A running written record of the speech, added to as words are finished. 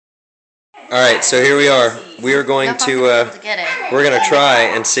Alright, so here we are. We are going to, we're going to try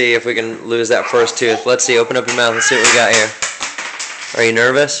and see if we can lose that first tooth. Let's see, open up your mouth and see what we got here. Are you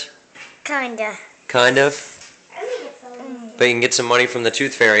nervous? Kinda. Kind of? But you can get some money from the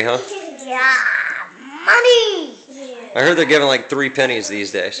tooth fairy, huh? Yeah, money! I heard they're giving like 3 pennies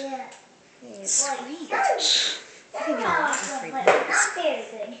these days. Sweet.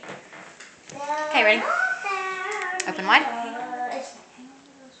 Okay, ready? Open wide.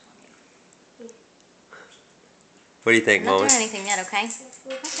 What do you think, I'm not Mom? doing anything yet, okay? I'm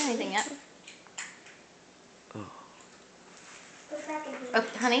not doing anything yet. Oh,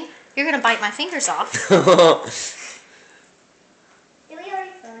 honey, you're going to bite my fingers off.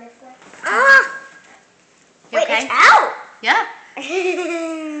 Ah! You Wait, okay? it's out! Yeah.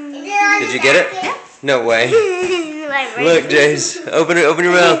 Did you get it? Yeah. No way. Look, Jace, open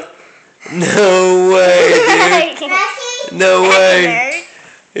your mouth. No way, dude. No way.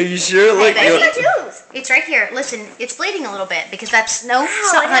 Are you sure? Look, It's right here. Listen, it's bleeding a little bit because that's Ow,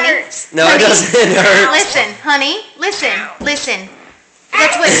 honey. hurts. no, it doesn't hurt. Listen, honey. Listen.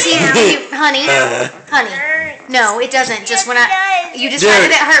 That's what honey. No, it doesn't. Just when you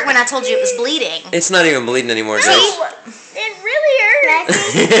decided it hurt when I told you it was bleeding. It's not even bleeding anymore, Jace. It really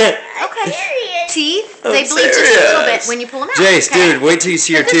hurts. Okay. Teeth, I'm they bleed just a little bit when you pull them out. Jace, okay? dude, wait till you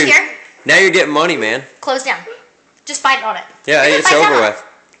see your Put this tooth. here. Now you're getting money, man. Close down. Just bite on it. Yeah, it's over with.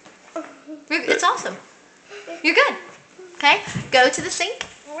 It's awesome. You're good. Okay? Go to the sink.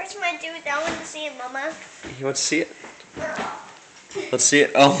 Where's my tooth? I want to see it, Mama. You want to see it? Let's see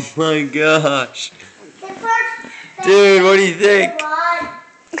it. Oh my gosh. Dude, what do you think?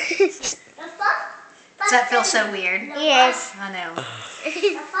 Does that feel so weird? Yes. I know.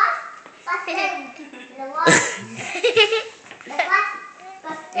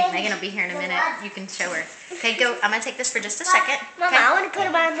 Hey, Megan will be here in a minute. You can show her. Okay, go. I'm going to take this for just a second. Mama, I want to put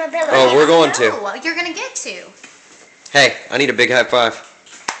it on my belly. Oh, we're going to. No, you're going to get to. Hey, I need a big high five.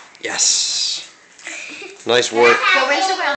 Yes. Nice work. Go rinse around.